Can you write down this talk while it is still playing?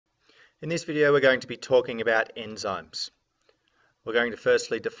In this video, we're going to be talking about enzymes. We're going to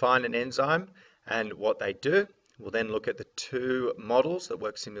firstly define an enzyme and what they do. We'll then look at the two models that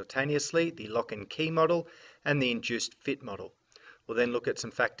work simultaneously, the lock and key model and the induced fit model. We'll then look at some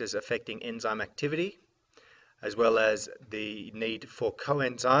factors affecting enzyme activity, as well as the need for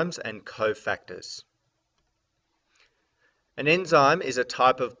coenzymes and cofactors. An enzyme is a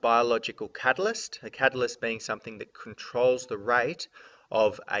type of biological catalyst, a catalyst being something that controls the rate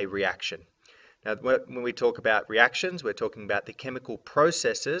of a reaction. Now, when we talk about reactions, we're talking about the chemical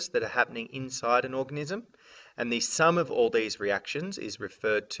processes that are happening inside an organism, and the sum of all these reactions is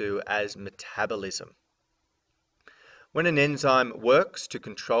referred to as metabolism. When an enzyme works to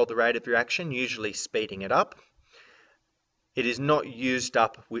control the rate of reaction, usually speeding it up, it is not used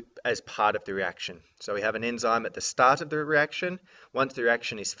up as part of the reaction. So we have an enzyme at the start of the reaction. Once the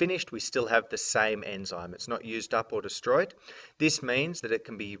reaction is finished, we still have the same enzyme. It's not used up or destroyed. This means that it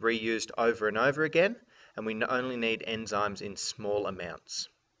can be reused over and over again, and we only need enzymes in small amounts.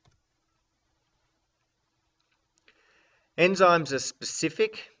 Enzymes are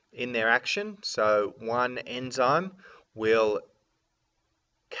specific in their action, so one enzyme will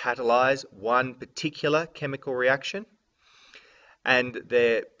catalyze one particular chemical reaction. And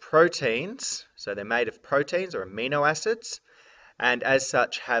they're proteins, so they're made of proteins or amino acids, and as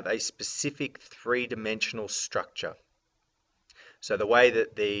such have a specific three-dimensional structure. So the way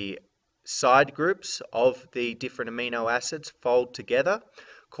that the side groups of the different amino acids fold together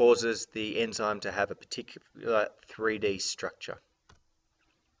causes the enzyme to have a particular 3D structure.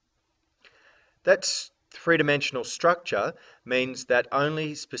 That's three-dimensional structure means that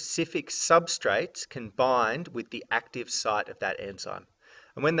only specific substrates can bind with the active site of that enzyme.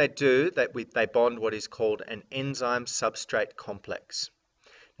 And when they do, they bond what is called an enzyme substrate complex.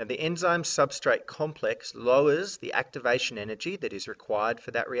 Now, the enzyme substrate complex lowers the activation energy that is required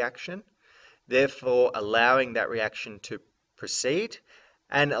for that reaction, therefore allowing that reaction to proceed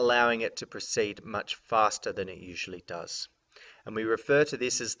and allowing it to proceed much faster than it usually does. And we refer to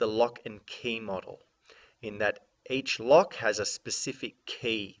this as the lock and key model, in that each lock has a specific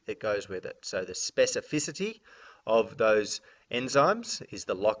key that goes with it. So the specificity of those enzymes is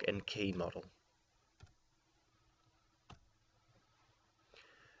the lock and key model.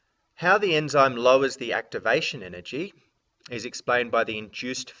 How the enzyme lowers the activation energy is explained by the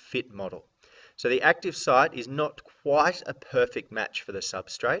induced fit model. So the active site is not quite a perfect match for the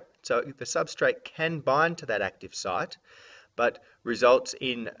substrate. So the substrate can bind to that active site, but results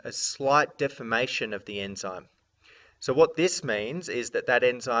in a slight deformation of the enzyme. So what this means is that that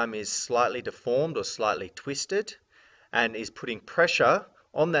enzyme is slightly deformed or slightly twisted and is putting pressure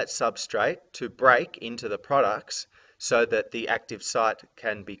on that substrate to break into the products so that the active site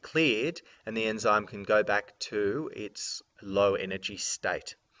can be cleared and the enzyme can go back to its low energy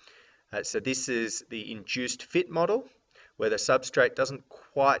state. So this is the induced fit model, where the substrate doesn't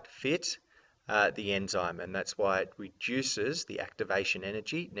quite fit the enzyme, and that's why it reduces the activation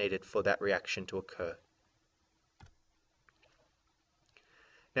energy needed for that reaction to occur.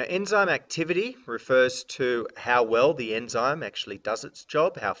 Now, enzyme activity refers to how well the enzyme actually does its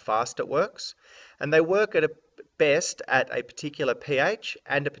job, how fast it works, and they work at best at a particular pH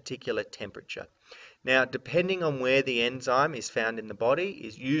and a particular temperature. Now, depending on where the enzyme is found in the body,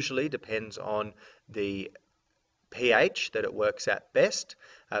 is usually depends on the pH that it works at best.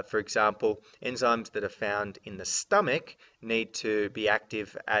 For example, enzymes that are found in the stomach need to be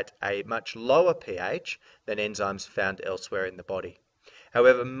active at a much lower pH than enzymes found elsewhere in the body.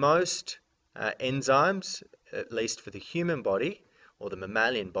 However, most enzymes, at least for the human body or the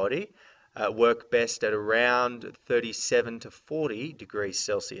mammalian body, work best at around 37 to 40 degrees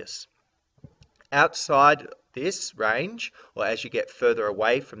Celsius. Outside this range, or as you get further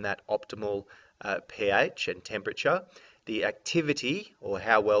away from that optimal pH and temperature, the activity, or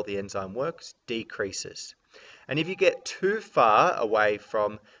how well the enzyme works, decreases. And if you get too far away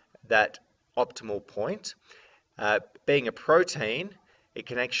from that optimal point, being a protein, it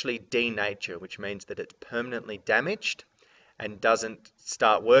can actually denature, which means that it's permanently damaged and doesn't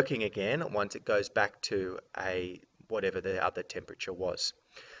start working again once it goes back to whatever the other temperature was.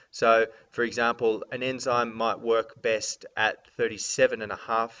 So, for example, an enzyme might work best at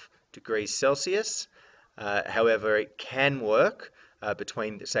 37.5 degrees Celsius. However, it can work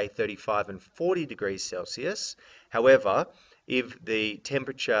between, say, 35 and 40 degrees Celsius. However, if the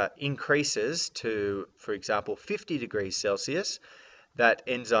temperature increases to, for example, 50 degrees Celsius, that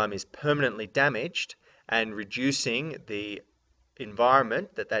enzyme is permanently damaged, and reducing the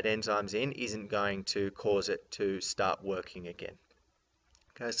environment that that enzyme's in isn't going to cause it to start working again.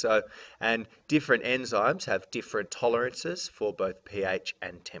 Okay, and different enzymes have different tolerances for both pH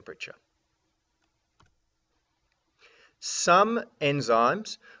and temperature. Some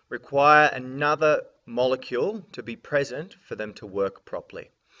enzymes require another molecule to be present for them to work properly.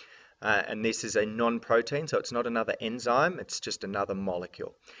 And this is a non-protein, so it's not another enzyme, it's just another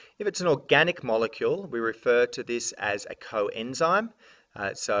molecule. If it's an organic molecule, we refer to this as a coenzyme.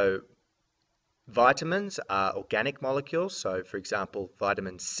 So vitamins are organic molecules, so for example,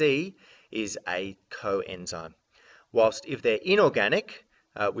 vitamin C is a coenzyme. Whilst if they're inorganic,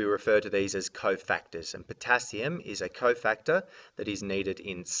 we refer to these as cofactors, and potassium is a cofactor that is needed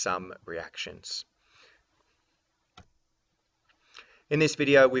in some reactions. In this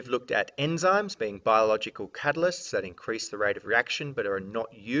video, we've looked at enzymes being biological catalysts that increase the rate of reaction but are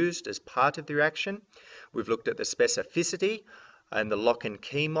not used as part of the reaction. We've looked at the specificity and the lock and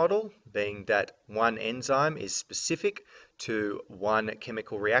key model, being that one enzyme is specific to one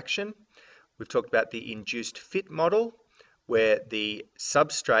chemical reaction. We've talked about the induced fit model, where the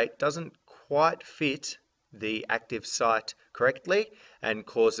substrate doesn't quite fit the active site correctly and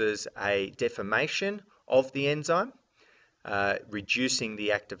causes a deformation of the enzyme, reducing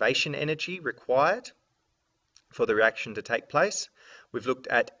the activation energy required for the reaction to take place. We've looked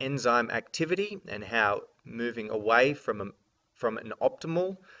at enzyme activity and how moving away from an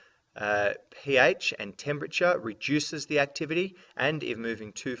optimal pH and temperature reduces the activity, and if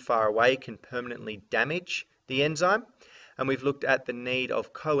moving too far away can permanently damage the enzyme. And we've looked at the need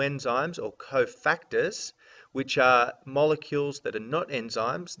of coenzymes or cofactors, which are molecules that are not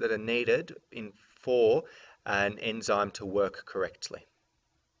enzymes that are needed for an enzyme to work correctly.